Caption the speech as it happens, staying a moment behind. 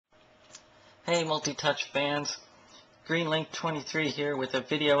Hey multi-touch fans, GreenLink23 here with a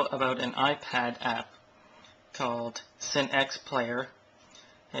video about an iPad app called CineXplayer.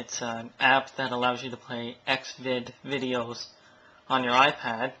 It's an app that allows you to play Xvid videos on your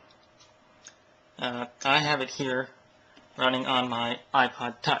iPad. I have it here running on my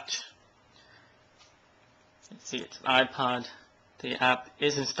iPod Touch. You can see it's an iPod. The app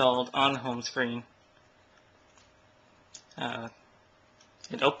is installed on the home screen.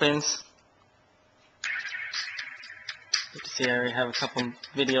 It opens. You can see I already have a couple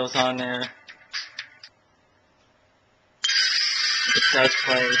videos on there. It does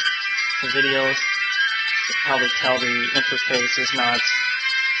play the videos. You can probably tell the interface is not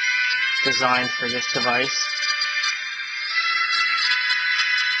designed for this device,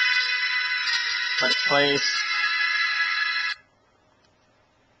 but it plays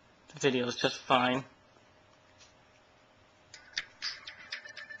the videos just fine.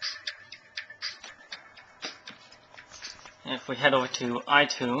 If we head over to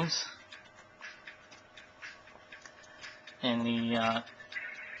iTunes, in the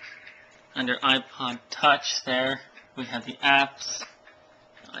under iPod Touch there, we have the apps,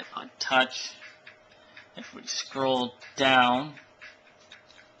 iPod Touch. If we scroll down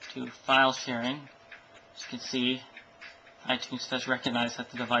to file sharing, as you can see, iTunes does recognize that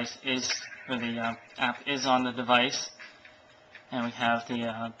the device is, or the app is on the device, and we have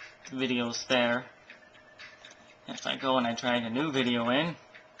the videos there. If I go and I drag a new video in,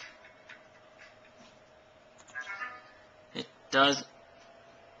 it does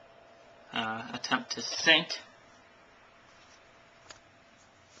attempt to sync.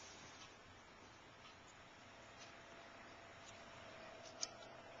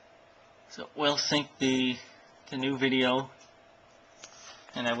 So it will sync the new video,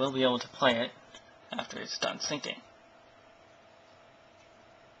 and I will be able to play it after it's done syncing.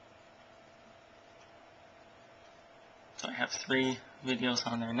 So I have 3 videos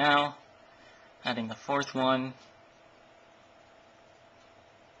on there now, adding the 4th one.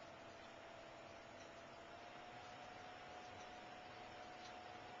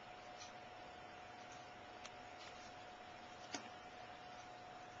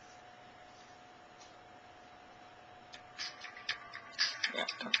 Yeah,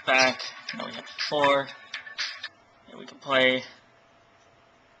 go back. Now we have 4. Here we can play.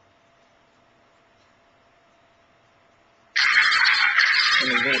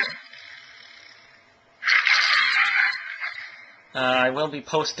 I will be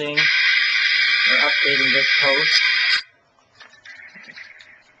posting or updating this post.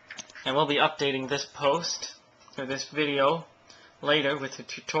 I will be updating this post or this video later with a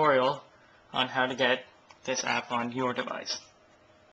tutorial on how to get this app on your device.